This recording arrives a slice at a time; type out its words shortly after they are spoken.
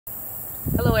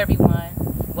Hello everyone,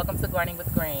 welcome to Gardening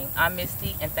with Green. I'm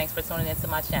Misty and thanks for tuning into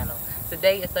my channel.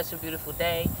 Today is such a beautiful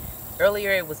day.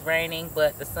 Earlier it was raining,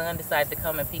 but the sun decided to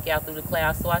come and peek out through the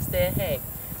clouds, so I said, hey,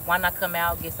 why not come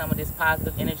out, get some of this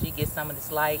positive energy, get some of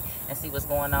this light, and see what's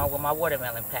going on with my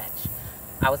watermelon patch.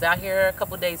 I was out here a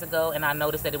couple days ago and I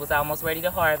noticed that it was almost ready to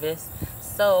harvest,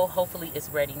 so hopefully it's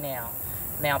ready now.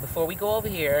 Now, before we go over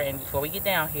here and before we get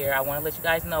down here, I want to let you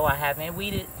guys know I haven't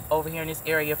weeded over here in this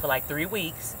area for like 3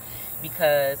 weeks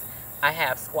because I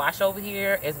have squash over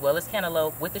here as well as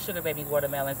cantaloupe with the sugar baby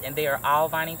watermelons, and they are all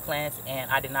vining plants,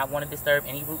 and I did not want to disturb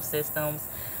any root systems.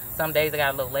 Some days I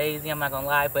got a little lazy, I'm not gonna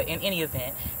lie, but in any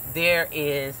event, there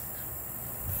is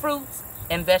fruits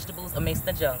and vegetables amidst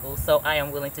the jungle, so I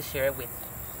am willing to share it with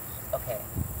you. Okay,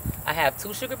 I have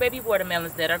 2 sugar baby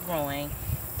watermelons that are growing,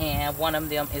 and one of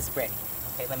them is ready.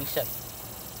 Okay, let me show you.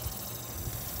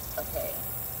 Okay,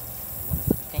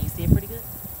 can you see it pretty good?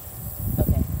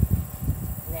 Okay,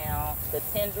 now the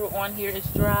tendril on here is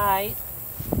dried.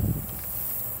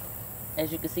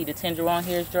 As you can see, the tendril on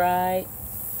here is dried.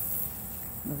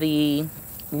 The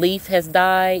leaf has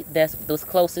died, that's was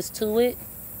closest to it,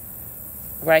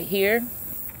 right here,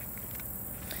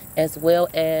 as well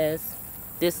as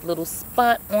this little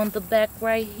spot on the back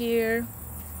right here.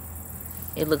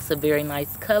 It looks a very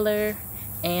nice color,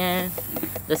 and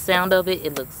the sound of it,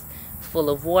 it looks full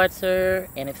of water,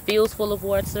 and it feels full of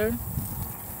water,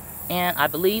 and I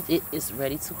believe it is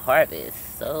ready to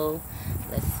harvest. So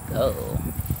let's go.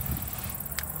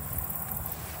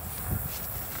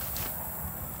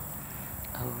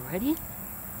 Alrighty,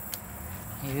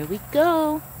 here we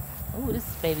go. Oh, this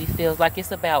baby feels like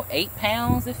it's about 8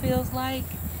 pounds, it feels like.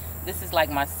 This is like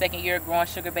my 2nd year growing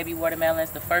sugar baby watermelons.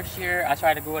 The first year I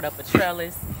tried to grow it up a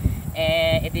trellis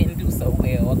and it didn't do so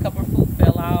well. A couple of fruit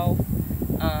fell off.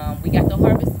 We got to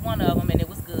harvest one of them and it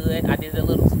was good. I did it a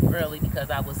little too early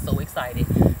because I was so excited,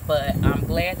 but I'm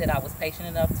glad that I was patient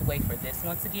enough to wait for this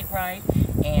one to get ripe,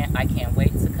 and I can't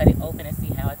wait to cut it open and see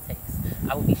how it tastes.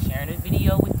 I will be sharing a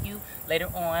video with you later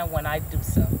on when I do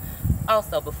so.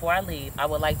 Also, before I leave, I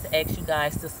would like to ask you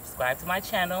guys to subscribe to my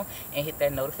channel and hit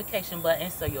that notification button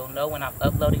so you'll know when I'm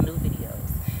uploading new videos.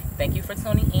 Thank you for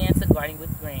tuning in to Gardening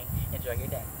with Green. Enjoy your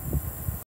day.